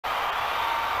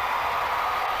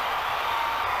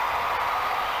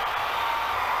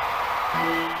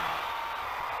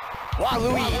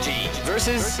Waluigi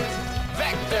versus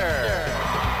Vector.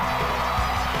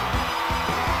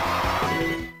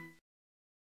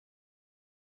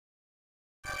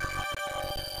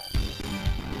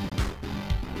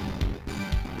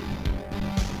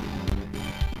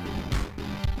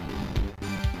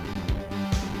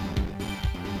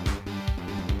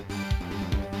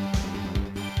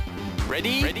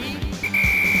 Ready? Ready?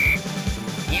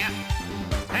 Yeah.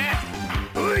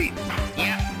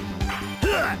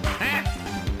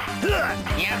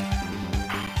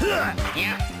 Yeah.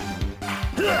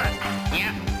 Yeah.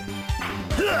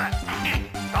 Yeah. Yeah.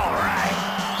 All right.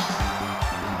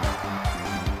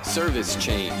 Service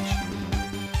change.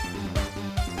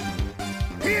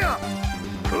 Here.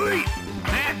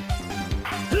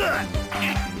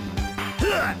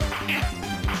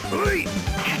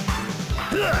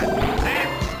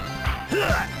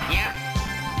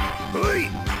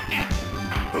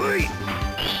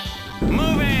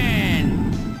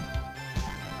 Moving.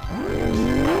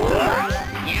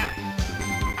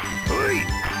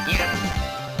 Yeah.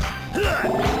 Yeah.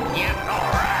 Yeah.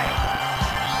 All right.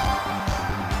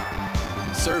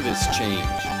 Service change.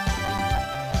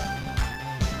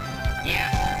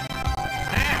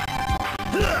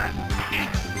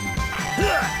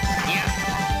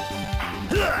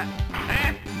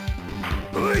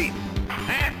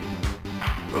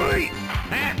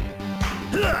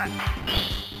 Yeah.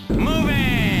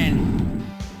 Moving.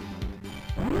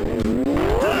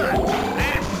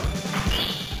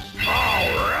 All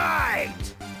right.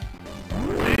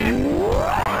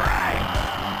 All right.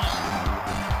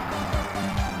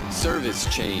 Service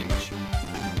change.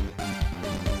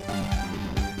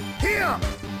 Here.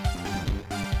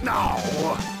 No.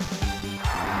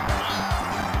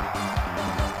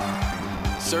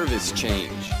 Service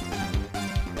change.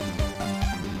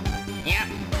 Yeah.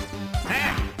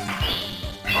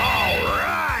 All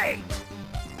right.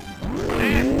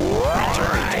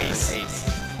 Return taste.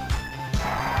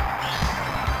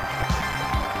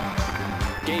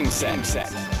 Game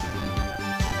set.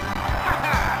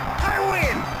 I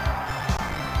win.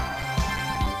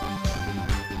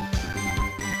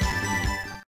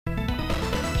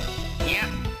 Yeah.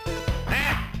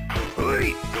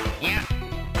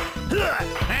 Yeah.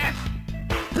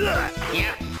 Yeah.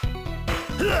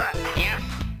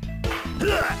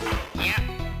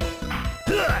 Yeah.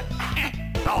 Yeah.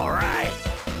 All right.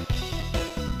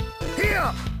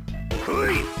 Here.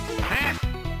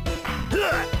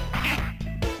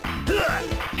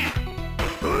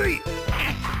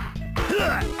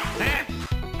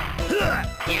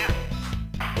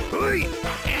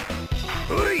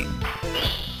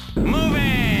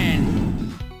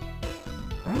 Moving.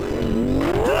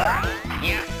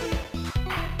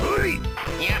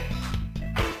 Yeah.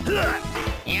 Yeah.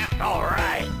 Yeah. All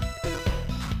right.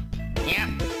 Yeah.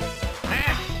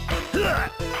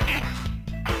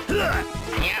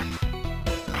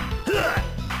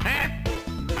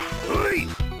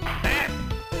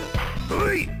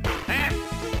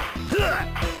 Yeah.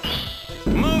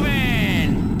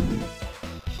 Moving.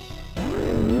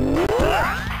 All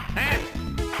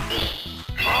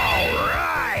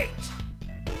right.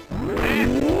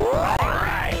 All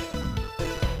right.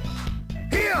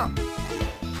 Here.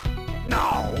 No.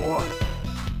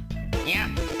 Yeah.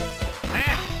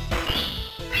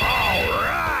 All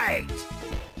right.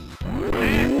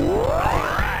 All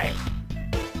right.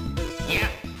 Yeah.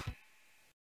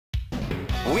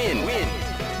 Win.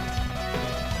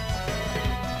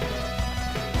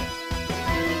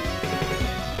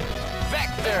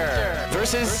 Vector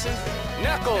versus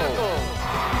Knuckles.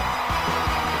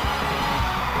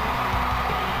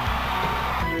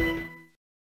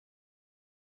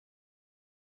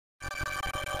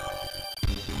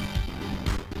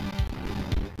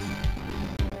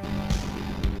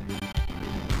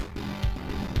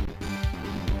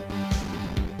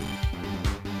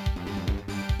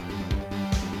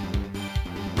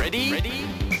 Ready? Ready?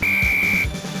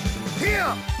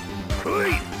 Here!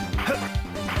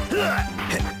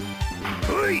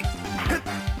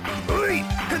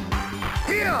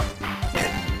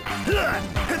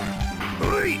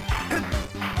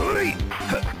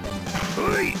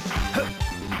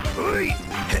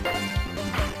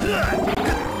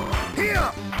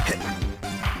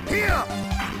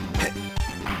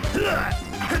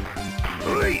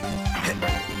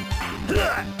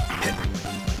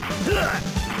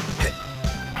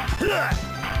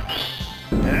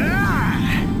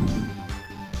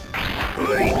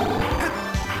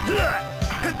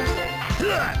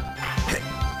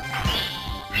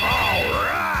 All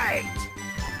right.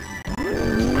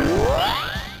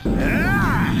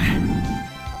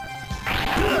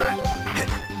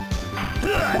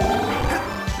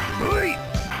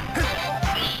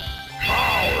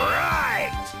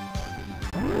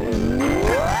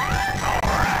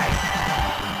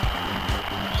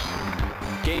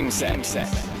 set.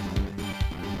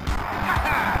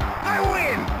 I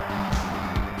win!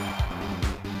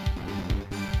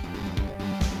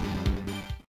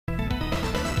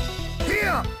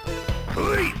 Here!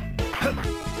 Oi!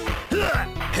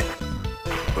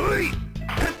 Oi!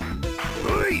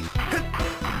 Oi!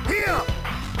 Here!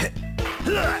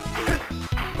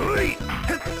 Oi!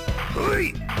 Oi!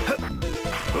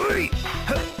 Oi!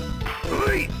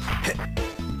 Oi!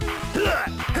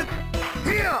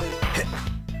 Here!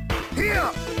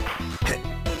 Here!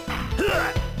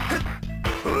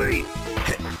 Oi!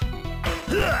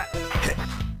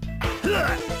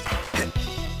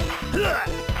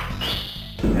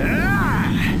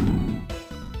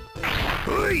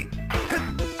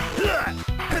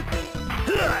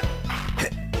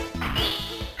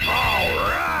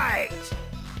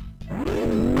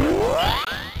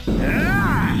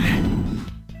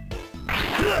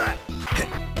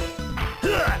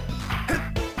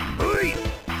 Oi!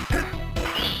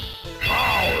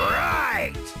 All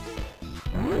right!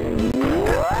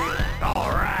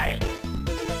 All right!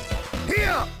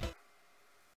 Here!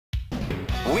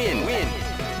 Win!